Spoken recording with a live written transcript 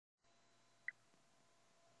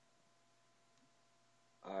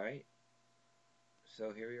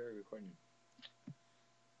So here we are recording.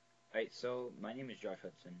 Alright, so my name is Josh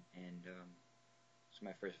Hudson, and it's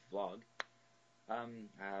my first vlog.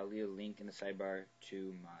 I'll leave a link in the sidebar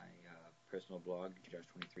to my personal blog,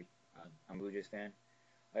 Josh23. I'm a Blue Jays fan.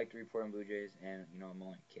 I like to report on Blue Jays, and I'm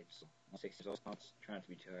only a kid, so I'm 6 years old. So I'm trying not to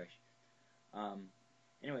be too harsh.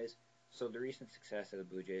 Anyways, so the recent success of the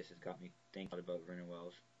Blue Jays has got me thinking about Vernon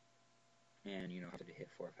Wells, and after to hit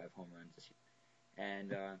 4 or 5 home runs this year, and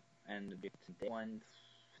they won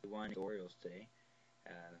the Orioles today,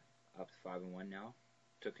 up to 5-1 now,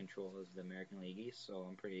 took control of the American League East, so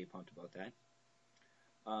I'm pretty pumped about that.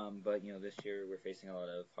 But this year we're facing a lot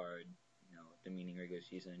of hard, demeaning regular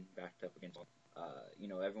season, backed up against,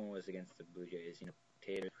 everyone was against the Blue Jays,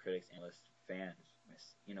 haters, critics, analysts, fans,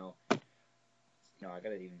 I've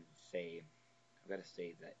got to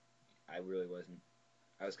say that I really wasn't.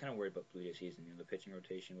 I was kind of worried about Blue Jays season. The pitching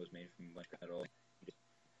rotation was made from much at all.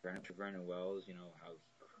 Vernon Wells, how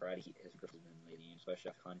cruddy his growth has been lately, especially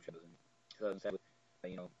after contract in 2007.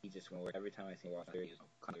 He just went over every time I see him walk there, he's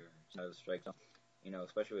clear, strike zone.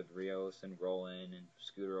 Especially with Rios and Roland and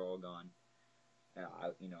Scooter all gone.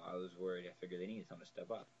 I was worried. I figured they needed someone to step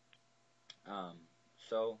up.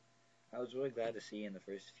 So I was really glad to see in the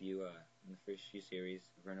first few series,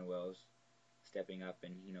 Vernon Wells stepping up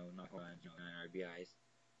and knocking on 9 RBIs.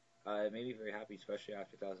 It made me very happy, especially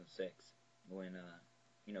after 2006 when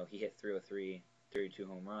he hit 303, 32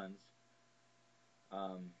 home runs.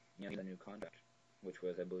 He had a new contract, which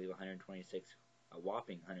was, I believe, a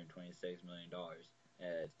whopping $126 million,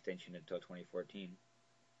 extension until 2014.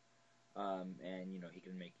 And he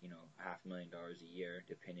can make $500,000 a year,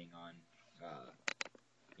 depending on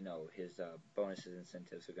his bonuses,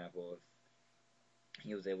 incentives. For example, if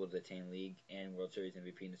he was able to attain league and World Series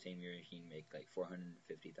MVP in the same year, he'd make like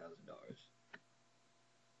 $450,000,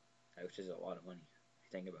 which is a lot of money.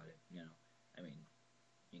 Think about it, I mean,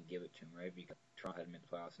 you can give it to him, right? Because Toronto hadn't made the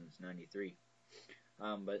playoffs since '93.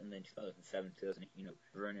 But in then 2007, 2008,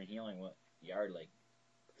 Vernon, he only went yard like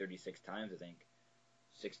 36 times, I think,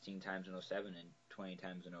 16 times in '07 and 20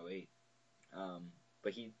 times in '08.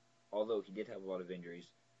 But although he did have a lot of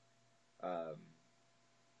injuries,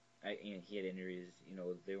 he had injuries,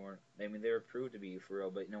 they were proved to be for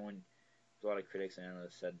real, but a lot of critics and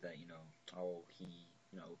analysts said that,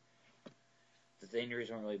 that the injuries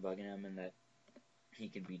weren't really bugging him and that he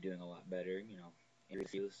could be doing a lot better,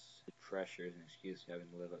 Excuse, pressure is an excuse for having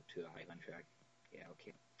to live up to a high contract. Yeah,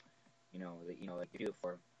 okay. Like you do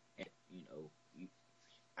before, and,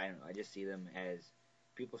 I don't know, I just see them as,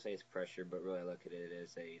 people say it's pressure, but really I look at it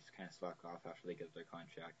as it's kind of slack off after they get their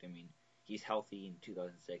contract. I mean, he's healthy in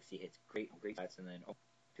 2006, he hits great stats, and then,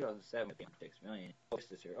 2007, $6 million.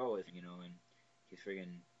 This year, and he's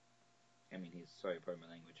friggin', sorry, pardon my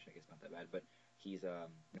language, I guess not that bad, but he's,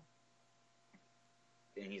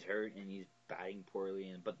 and he's hurt, and he's batting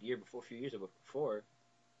poorly, but the a few years before,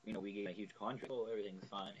 we gave him a huge contract, everything's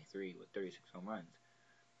fine, 3 with 36 home runs.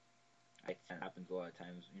 It happens a lot of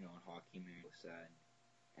times, in hockey, maybe it's sad,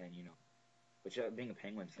 and, which, being a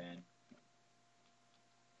Penguins fan,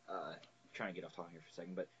 trying to get off talking here for a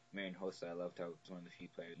second, but Marian Hossa, I loved how he's one of the few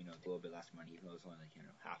players, a little bit less money, even though it's only like,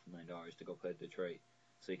 $500,000 to go play at Detroit,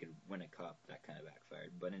 so he could win a cup. That kind of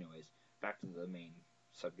backfired. But anyways, back to the main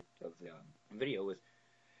subject of the video was,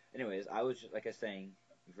 I was just, like I was saying,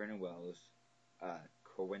 Vernon Wells,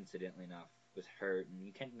 coincidentally enough, was hurt, and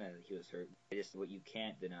you can't deny that he was hurt. What you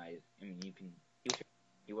can't deny,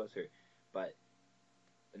 he was hurt, but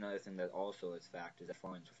another thing that also is fact is that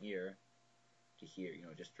from year to here,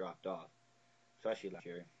 just dropped off. Especially last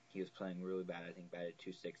year, he was playing really bad. I think batted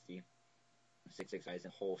 260, 66 RBIs in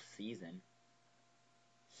a whole season,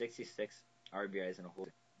 66 RBIs in a whole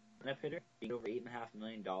season. Hitter being over $8.5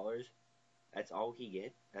 million. That's all he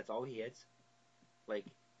gets. That's all he hits. That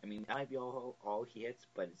might be all he hits,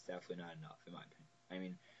 but it's definitely not enough, in my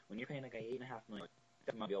opinion. When you're paying like $8.5 million,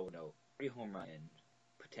 that might be able to know 3 home runs, and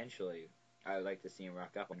potentially, I would like to see him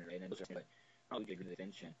rock up on it, right? But I'll agree with the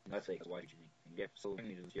extension. That's like why you think. Yeah, so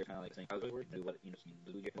you're kind of like saying, I was really worried to do what the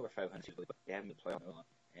Blue Jays over 500, but they haven't been playing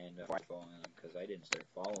and following them, because I didn't start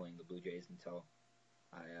following the Blue Jays until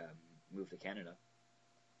I moved to Canada.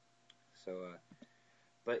 So,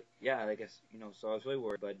 but yeah, I guess so I was really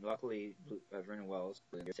worried, but luckily Vernon Wells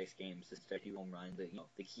in 6 games, this is home run,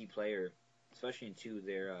 the key player, especially in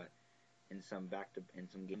some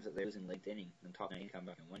games that they was in late inning, and top 9 come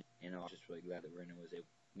back and win. And I was just really glad that Vernon was able to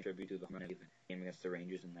contribute to the home run game against the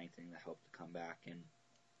Rangers in 9th inning that helped to come back, and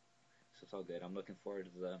so it's all good. I'm looking forward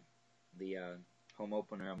to the home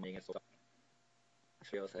opener. I'm against the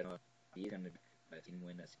he's going to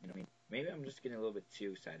win this. Maybe I'm just getting a little bit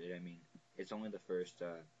too excited. it's only the first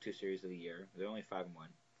two series of the year. They're only 5-1.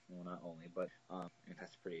 Well, not only, but and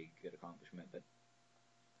that's a pretty good accomplishment. But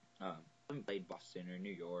haven't played Boston or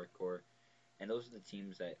New York and those are the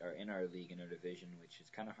teams that are in our league in our division, which is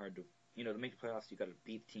kind of hard to to make the playoffs. You got to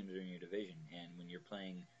beat the teams that are in your division, and when you're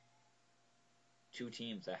playing two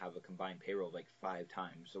teams that have a combined payroll like 5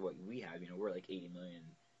 times, so what we have, we're like 80 million.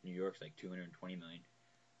 New York's like 220 million.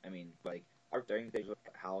 I mean, like our starting page with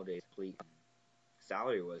Halliday's complete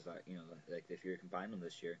salary was like if you combine them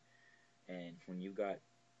this year, and when you got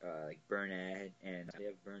like Burnett and they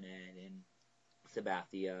have Burnett and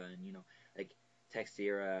Sabathia and like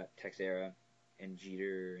Texera and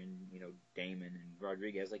Jeter and Damon and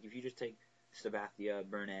Rodriguez. Like if you just take Sabathia,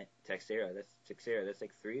 Burnett, Texera, that's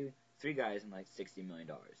like three guys and like $60 million.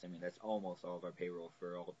 I mean that's almost all of our payroll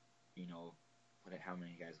for all how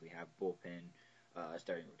many guys we have, bullpen,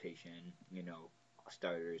 starting rotation,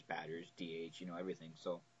 starters, batters, DH, everything.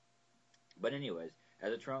 So, but anyways,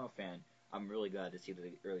 as a Toronto fan, I'm really glad to see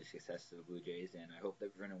the early success of the Blue Jays, and I hope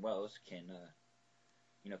that Vernon Wells can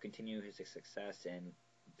continue his success and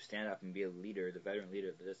stand up and be a leader, the veteran leader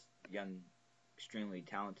of this young, extremely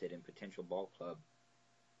talented and potential ball club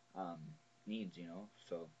needs,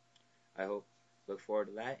 So I look forward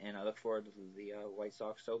to that, and I look forward to the White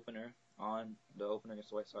Sox opener against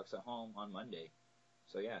the White Sox at home on Monday.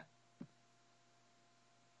 So yeah,